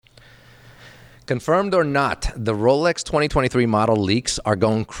Confirmed or not, the Rolex 2023 model leaks are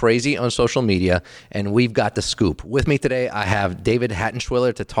going crazy on social media, and we've got the scoop. With me today, I have David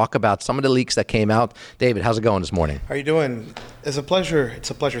Hattenschwiller to talk about some of the leaks that came out. David, how's it going this morning? How are you doing? It's a pleasure.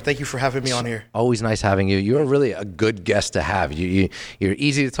 Thank you for having me on here. Always nice having you. You're really a good guest to have. You're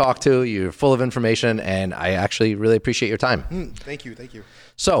easy to talk to. You're full of information, and I actually really appreciate your time. Thank you.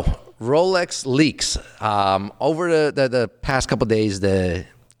 So, Rolex leaks. Over the past couple of days, the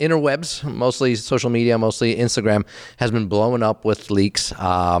interwebs, mostly social media, mostly Instagram, has been blowing up with leaks.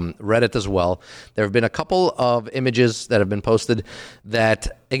 Reddit as well. There have been a couple of images that have been posted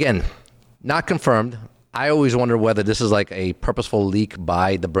that, again, not confirmed. I always wonder whether this is like a purposeful leak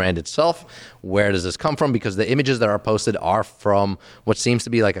by the brand itself. Where does this come from? Because the images that are posted are from what seems to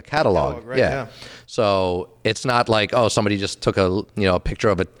be like a catalog. Right, yeah. So it's not like, oh, somebody just took a picture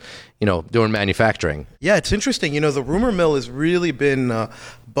of it, doing manufacturing. Yeah, it's interesting. The rumor mill has really been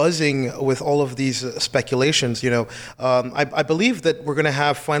buzzing with all of these speculations. I believe that we're going to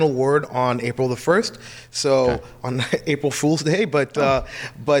have final word on April the 1st, so on April Fool's Day. But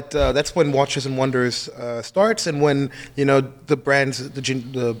that's when Watches and Wonders starts, and when the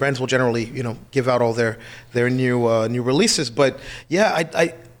brands will generally give out all their new releases. But yeah,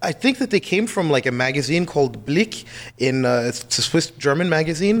 I think that they came from like a magazine called Blick it's a Swiss-German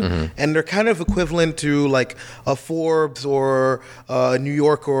magazine, and they're kind of equivalent to like a Forbes or New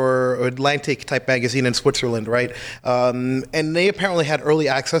York or Atlantic type magazine in Switzerland, right? And they apparently had early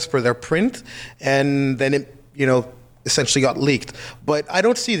access for their print, and then it, essentially got leaked. But I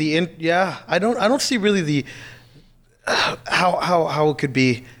don't see I don't see really the how it could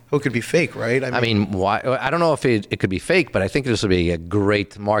be. It could be fake, right? I mean, why? I don't know if it could be fake, but I think this would be a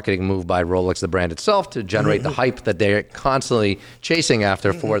great marketing move by Rolex, the brand itself, to generate the hype that they're constantly chasing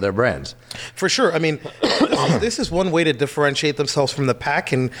after for their brands. For sure. I mean, this is one way to differentiate themselves from the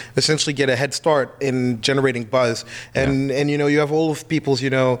pack and essentially get a head start in generating buzz. And you have all of people's,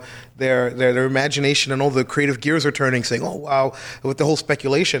 their imagination and all the creative gears are turning, saying, "Oh wow!" With the whole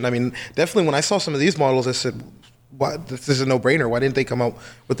speculation. I mean, definitely when I saw some of these models, I said, why, this is a no-brainer. Why didn't they come out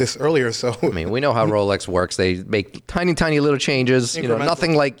with this earlier? So I mean, we know how Rolex works. They make tiny little changes.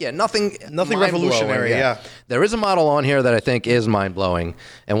 Nothing revolutionary. Yeah. There is a model on here that I think is mind-blowing,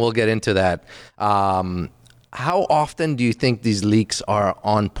 and we'll get into that. How often do you think these leaks are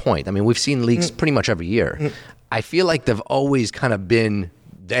on point? I mean, we've seen leaks pretty much every year. I feel like they've always kind of been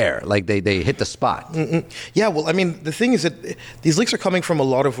there, like they hit the spot. Yeah, well, I mean, the thing is that these leaks are coming from a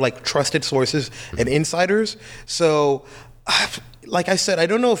lot of like trusted sources and insiders. So, like I said, I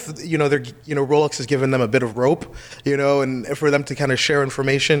don't know if Rolex has given them a bit of rope, and for them to kind of share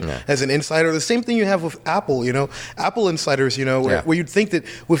information as an insider. The same thing you have with Apple, Apple insiders, where you'd think that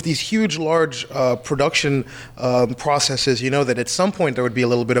with these huge, large production processes, that at some point there would be a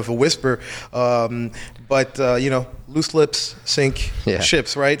little bit of a whisper, but loose lips sink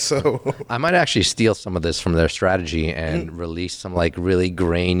ships, right? So I might actually steal some of this from their strategy and release some like really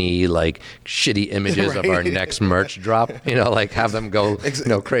grainy, like shitty images of our next merch drop. Like have them go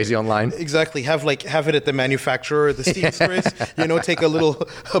crazy online. Exactly. Have it at the manufacturer, the seamstress. Take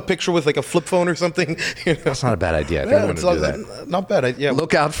a picture with like a flip phone or something. That's not a bad idea. I think I'm going to do that. Not bad idea.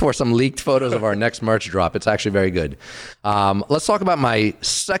 Look out for some leaked photos of our next merch drop. It's actually very good. Let's talk about my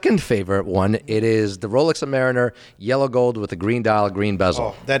second favorite one. It is the Rolex Mariner yellow gold with a green dial, green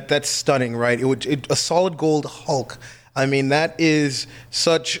bezel. Oh, that's stunning, right? A solid gold Hulk. I mean, that is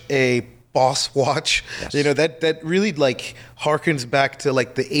such a boss watch. Yes. That really like harkens back to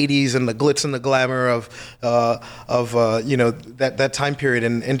like the 80s and the glitz and the glamour of that time period,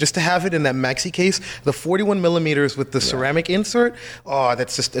 and just to have it in that maxi case, the 41 millimeters with the ceramic insert. Oh,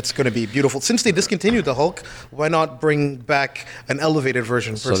 it's going to be beautiful. Since they discontinued the Hulk, why not bring back an elevated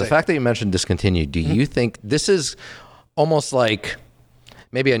version? So the fact that you mentioned discontinued, do you think this is almost like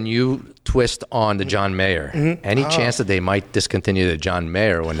maybe a new twist on the John Mayer? Any chance that they might discontinue the John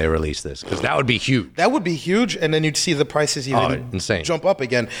Mayer when they release this? Because that would be huge. That would be huge, and then you'd see the prices even insane. Jump up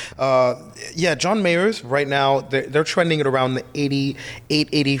again. John Mayer's right now, they're trending at around the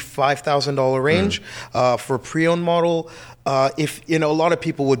 $85,000 range for a pre-owned model. If a lot of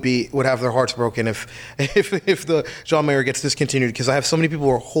people would have their hearts broken if the John Mayer gets discontinued, because I have so many people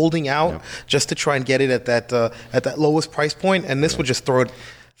who are holding out just to try and get it at that lowest price point, and this would just throw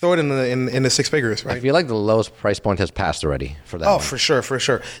it in the six figures, right? I feel like the lowest price point has passed already for that. Oh, one. for sure.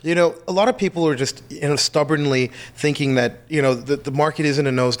 A lot of people are just stubbornly thinking that the market isn't a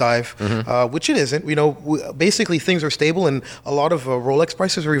nosedive, which it isn't. Basically things are stable, and a lot of Rolex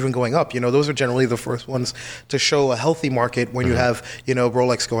prices are even going up. Those are generally the first ones to show a healthy market when you have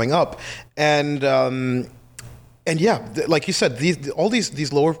Rolex going up, and And yeah, like you said, all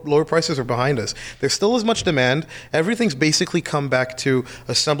these lower prices are behind us. There's still as much demand. Everything's basically come back to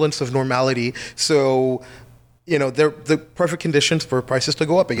a semblance of normality. So, they're the perfect conditions for prices to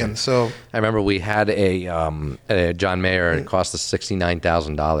go up again. So I remember we had a John Mayer, and it cost us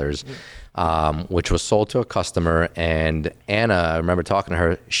 $69,000. Which was sold to a customer, and Anna, I remember talking to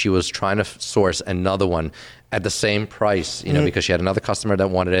her, she was trying to source another one at the same price, because she had another customer that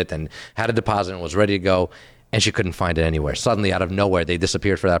wanted it and had a deposit and was ready to go, and she couldn't find it anywhere. Suddenly, out of nowhere, they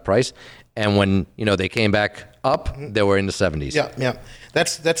disappeared for that price, and when, they came back up, they were in the 70s. Yeah.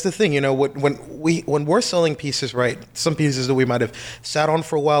 That's the thing, when we're selling pieces, right? Some pieces that we might have sat on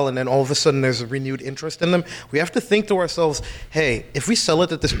for a while, and then all of a sudden there's a renewed interest in them. We have to think to ourselves, hey, if we sell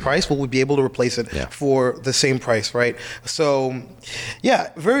it at this price, will we be able to replace it for the same price, right? So,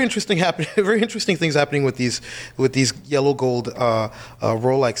 yeah, very interesting things happening with these yellow gold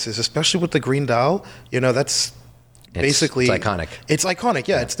Rolexes, especially with the green dial. That's basically it's iconic. It's iconic,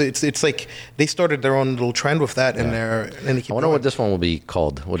 yeah. It's like they started their own little trend with that, and they keep I wonder what this one will be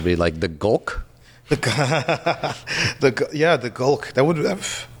called. Would it be like the Gulk? the Gulk. That would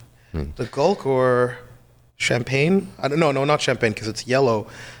the Gulk or champagne. I don't know. No, not champagne because it's yellow.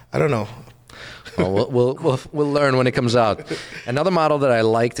 I don't know. Well, we'll learn when it comes out. Another model that I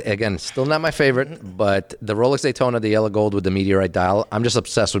liked, again, still not my favorite, but the Rolex Daytona, the yellow gold with the meteorite dial. I'm just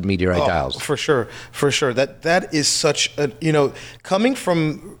obsessed with meteorite dials. For sure. That is such a, coming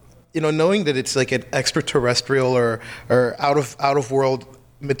from, knowing that it's like an extraterrestrial or out of world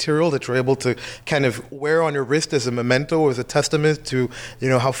material that you're able to kind of wear on your wrist as a memento, as a testament to,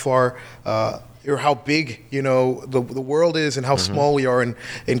 how far or how big the world is and how small we are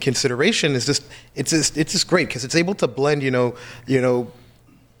in consideration is just it's just great because it's able to blend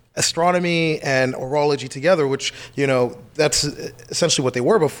astronomy and horology together, which that's essentially what they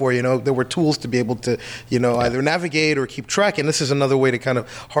were before. There were tools to be able to either navigate or keep track, and this is another way to kind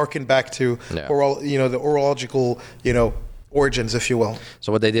of harken back to the horological origins, if you will.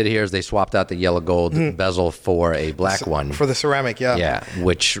 So what they did here is they swapped out the yellow gold bezel for a black one. For the ceramic, Yeah,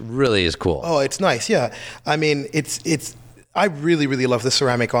 which really is cool. Oh, it's nice, yeah. I mean, it's I really, really love the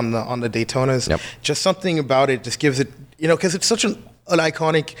ceramic on the Daytonas. Yep. Just something about it just gives it, because it's such an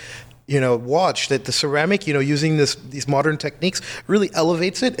iconic, watch that the ceramic, using these modern techniques really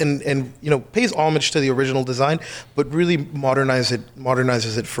elevates it and pays homage to the original design, but really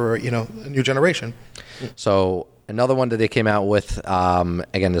modernizes it for, a new generation. So another one that they came out with,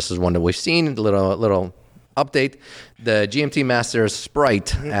 again, this is one that we've seen, a little update, the GMT Master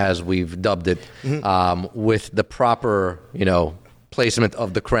Sprite, as we've dubbed it, with the proper, placement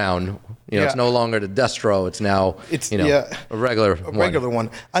of the crown. It's no longer the Destro, it's now, a regular one.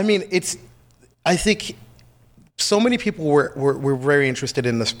 I mean, I think so many people were very interested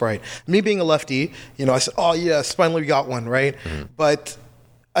in the Sprite. Me being a lefty, I said, oh yes, finally we got one, right? But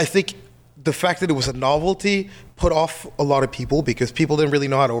I think the fact that it was a novelty put off a lot of people because people didn't really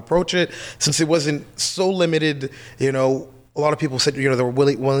know how to approach it. Since it wasn't so limited, a lot of people said, they were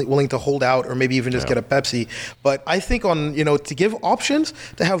willing to hold out or maybe even just get a Pepsi. But I think to give options,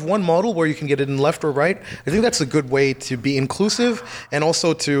 to have one model where you can get it in left or right, I think that's a good way to be inclusive and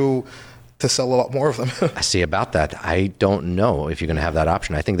also to sell a lot more of them. I see about that. I don't know if you're going to have that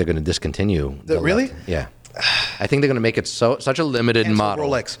option. I think they're going to discontinue. Really? Left. Yeah. I think they're going to make it such a limited model.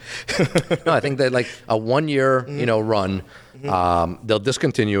 Rolex. No, I think that like a 1 year, run. They'll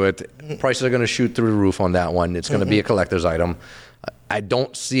discontinue it. Prices are going to shoot through the roof on that one. It's going to be a collector's item. I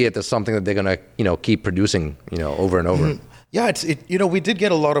don't see it as something that they're going to, keep producing, over and over. Yeah, we did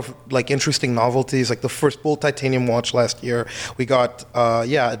get a lot of like interesting novelties, like the first Bold Titanium watch last year. We got a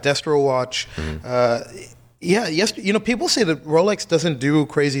Destro watch. People say that Rolex doesn't do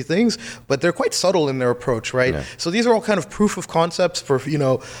crazy things, but they're quite subtle in their approach, right? Yeah. So these are all kind of proof of concepts for,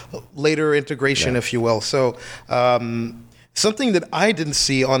 later integration, if you will. So something that I didn't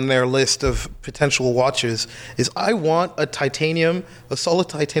see on their list of potential watches is I want a solid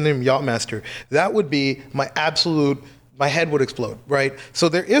titanium Yachtmaster. That would be my head would explode, right? So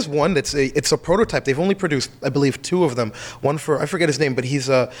there is one it's a prototype. They've only produced, I believe, 2 of them. One for, I forget his name, but he's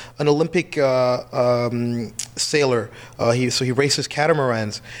an Olympic sailor. He races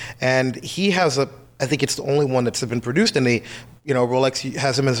catamarans, and he has I think it's the only one that's been produced, and Rolex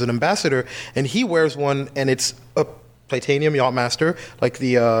has him as an ambassador, and he wears one, and it's a titanium Yachtmaster, like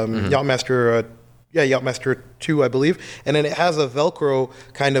the Yachtmaster. Yachtmaster 2, I believe. And then it has a Velcro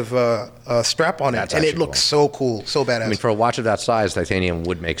kind of strap on it. That's and it looks so cool, so badass. I mean, for a watch of that size, titanium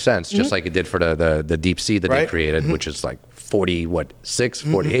would make sense, just like it did for the Deep Sea that they created, which is like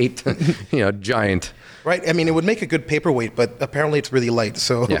 48, giant. Right. I mean, it would make a good paperweight, but apparently it's really light,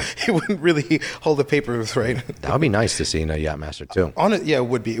 so Yeah. it wouldn't really hold the papers, right? That would be nice to see in a Yachtmaster too. On it, yeah, it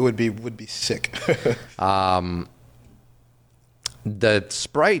would be. It would be sick. The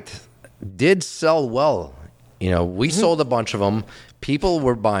Sprite did sell well. We sold a bunch of them. People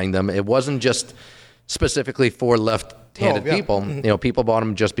were buying them. It wasn't just specifically for left-handed people. People bought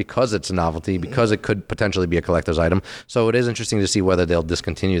them just because it's a novelty, because it could potentially be a collector's item. So it is interesting to see whether they'll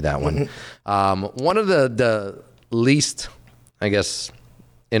discontinue that one. One of the least, I guess,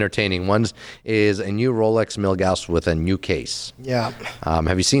 entertaining ones is a new Rolex Milgauss with a new case. Yeah.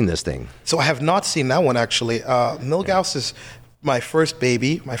 Have you seen this thing? So I have not seen that one, actually. Milgauss is my first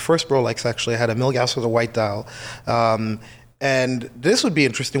baby, my first Rolex, actually. I had a Milgauss with a white dial. And this would be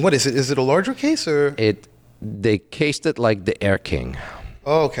interesting. What is it? Is it a larger case, or? They cased it like the Air King.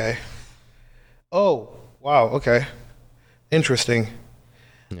 Oh, okay. Oh, wow. Okay. Interesting.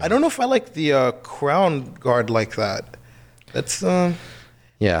 Yeah. I don't know if I like the crown guard like that. That's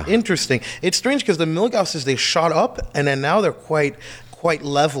interesting. It's strange because the Milgausses, they shot up and then now they're quite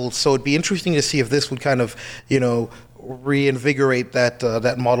level. So it'd be interesting to see if this would kind of, reinvigorate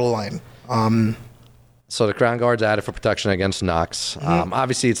that model line. So the crown guard's added for protection against knocks.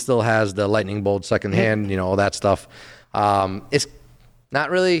 Obviously, it still has the lightning bolt second hand, all that stuff. It's not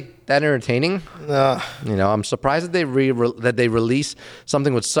really that entertaining. I'm surprised that they release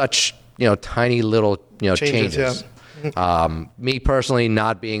something with such tiny little changes. Yeah. Me personally,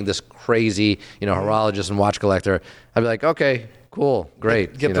 not being this crazy horologist and watch collector, I'd be like, okay, cool,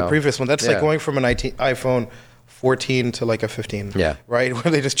 great. Get the previous one. That's like going from an iPhone 14 to like a 15. Yeah. Right?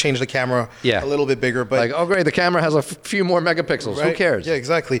 Where they just change the camera a little bit bigger. But like, oh great, the camera has a few more megapixels. Right? Who cares? Yeah,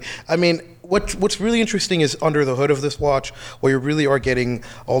 exactly. I mean, what's really interesting is under the hood of this watch, where you really are getting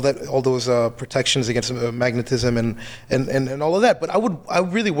all those protections against magnetism and all of that. But I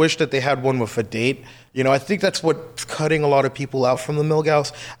really wish that they had one with a date. I think that's what's cutting a lot of people out from the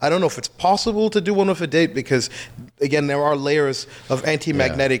Milgauss. I don't know if it's possible to do one with a date because, again, there are layers of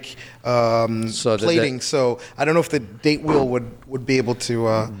anti-magnetic plating. So I don't know if the date wheel would be able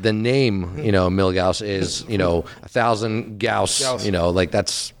to. The name, Milgauss is, 1,000 Gauss. Like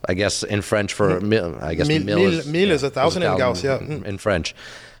that's, I guess, in French for mil. I guess mil is 1,000 in Gauss. Yeah, in French.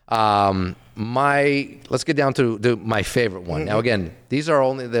 Let's get down to my favorite one. Now, again,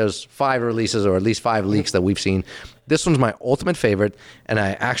 there's 5 releases or at least 5 leaks that we've seen. This one's my ultimate favorite, and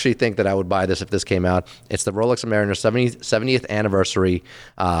I actually think that I would buy this if this came out. It's the Rolex Submariner 70th anniversary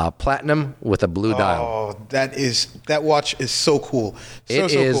platinum with a blue dial. Oh, that watch is so cool.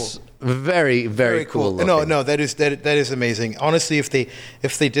 It is cool. Very, very cool looking. No, that is amazing. Honestly, if they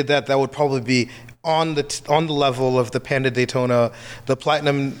did that, that would probably be on the level of the Panda Daytona, the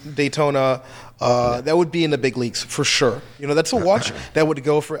Platinum Daytona. That would be in the big leagues for sure. That's a watch that would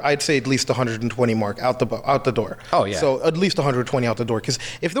go for, I'd say, at least 120 mark out the door. Oh yeah. So at least 120 out the door. Because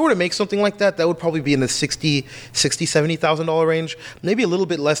if they were to make something like that, that would probably be in the $70,000 range. Maybe a little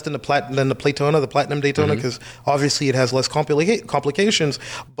bit less than the Platinum Daytona, because obviously it has less complications.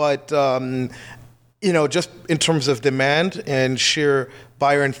 But just in terms of demand and sheer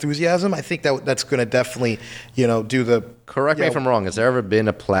buyer enthusiasm, I think that's going to definitely, do the. Correct me if I'm wrong. Has there ever been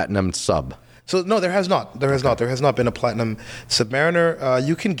a platinum sub? So no, there has not. There has not been a platinum Submariner.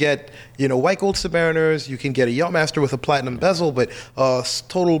 You can get, white gold Submariners. You can get a Yachtmaster with a platinum bezel, but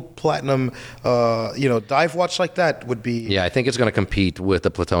total platinum, dive watch like that would be. Yeah, I think it's going to compete with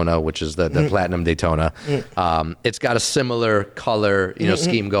the Platona, which is the Platinum Daytona. It's got a similar color,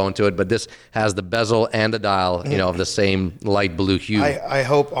 scheme going to it, but this has the bezel and the dial, of the same light blue hue. I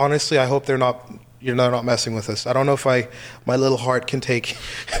hope, honestly, they're not. You're not messing with us. I don't know if my little heart can take.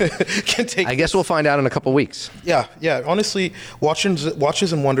 I guess we'll find out in a couple weeks. Yeah. Honestly,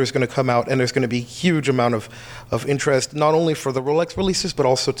 Watches and Wonder is going to come out, and there's going to be a huge amount of interest, not only for the Rolex releases, but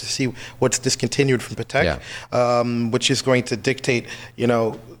also to see what's discontinued from Patek, which is going to dictate,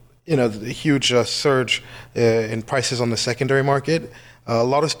 the huge surge in prices on the secondary market. A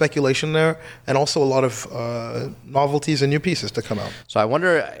lot of speculation there, and also a lot of novelties and new pieces to come out. So I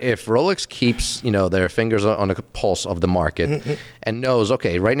wonder if Rolex keeps, their fingers on the pulse of the market and knows,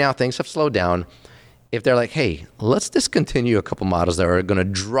 okay, right now things have slowed down. If they're like, hey, let's discontinue a couple models that are going to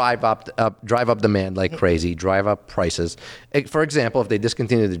drive up demand like crazy, drive up prices. For example, if they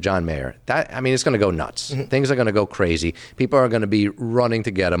discontinue the John Mayer, it's going to go nuts. Things are going to go crazy. People are going to be running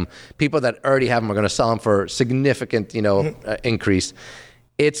to get them. People that already have them are going to sell them for significant, increase.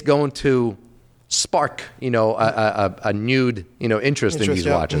 It's going to spark, a nude, interest in these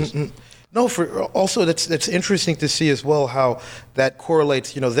watches. No, also that's interesting to see as well how that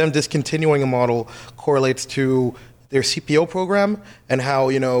correlates. Them discontinuing a model correlates to their CPO program and how,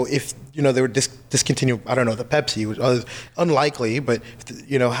 if, they would discontinue, I don't know, the Pepsi, which is unlikely, but,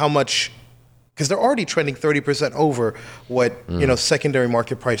 how much, because they're already trending 30% over what, secondary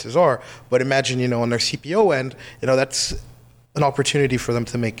market prices are. But imagine, on their CPO end, that's an opportunity for them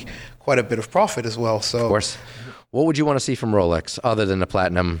to make quite a bit of profit as well. So, of course. What would you want to see from Rolex other than the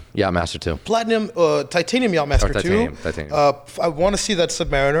Platinum Yachtmaster 2? Titanium Yachtmaster 2. Titanium. I want to see that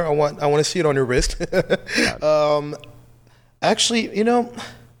Submariner. I want to see it on your wrist. Actually,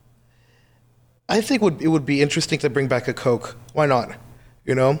 I think it would be interesting to bring back a Coke. Why not?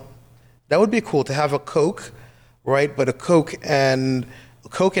 That would be cool to have a Coke, right? But a Coke in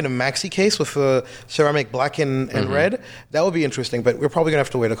a maxi case with a ceramic black and red. That would be interesting, but we're probably gonna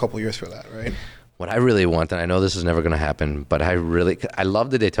have to wait a couple years for that, right? What I really want, and I know this is never going to happen, but I love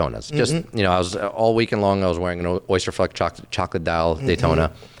the Daytonas. Just, I was all weekend long, I was wearing an Oyster Fleck chocolate dial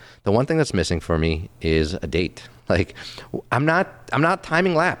Daytona. The one thing that's missing for me is a date. Like, I'm not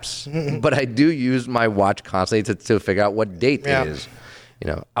timing laps, but I do use my watch constantly to figure out what date it is.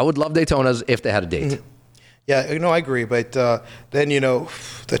 I would love Daytonas if they had a date. Yeah, I agree, but then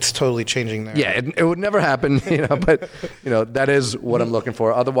that's totally changing there. Yeah, it would never happen, but that is what I'm looking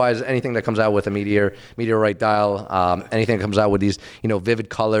for. Otherwise, anything that comes out with a meteorite dial, anything that comes out with these vivid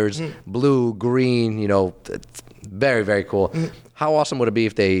colors, blue, green, it's very, very cool. How awesome would it be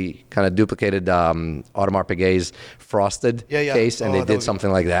if they kind of duplicated Audemars Piguet's frosted case and they did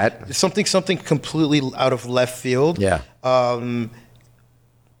something like that? Something completely out of left field. Yeah.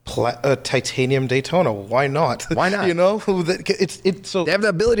 Titanium Daytona. Why not? Why not? So they have the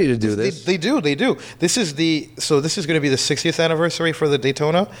ability to do this. They do. This is going to be the 60th anniversary for the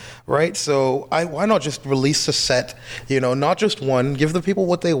Daytona, right? So why not just release a set? Not just one. Give the people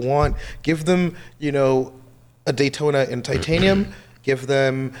what they want. Give them, a Daytona in titanium. Give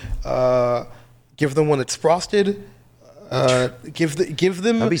them one that's frosted. Give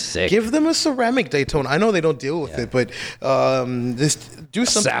them That'd be sick. Give them a ceramic Daytona. I know they don't deal with it, but do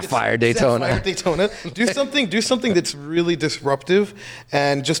something. Sapphire Daytona. Do something that's really disruptive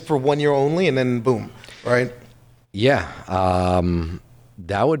and just for 1 year only, and then boom, right? Yeah,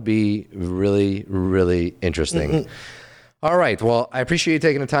 that would be really, really interesting. All right. Well, I appreciate you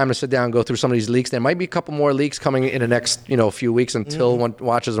taking the time to sit down and go through some of these leaks. There might be a couple more leaks coming in the next, few weeks until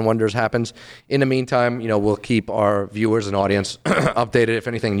Watches and Wonders happens. In the meantime, we'll keep our viewers and audience updated if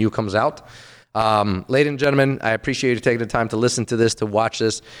anything new comes out. Ladies and gentlemen, I appreciate you taking the time to listen to this, to watch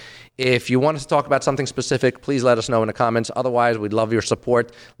this. If you want us to talk about something specific, please let us know in the comments. Otherwise, we'd love your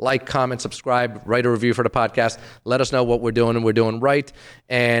support. Like, comment, subscribe, write a review for the podcast. Let us know what we're doing and we're doing right.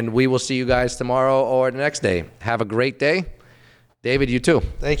 And we will see you guys tomorrow or the next day. Have a great day. David, you too.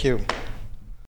 Thank you.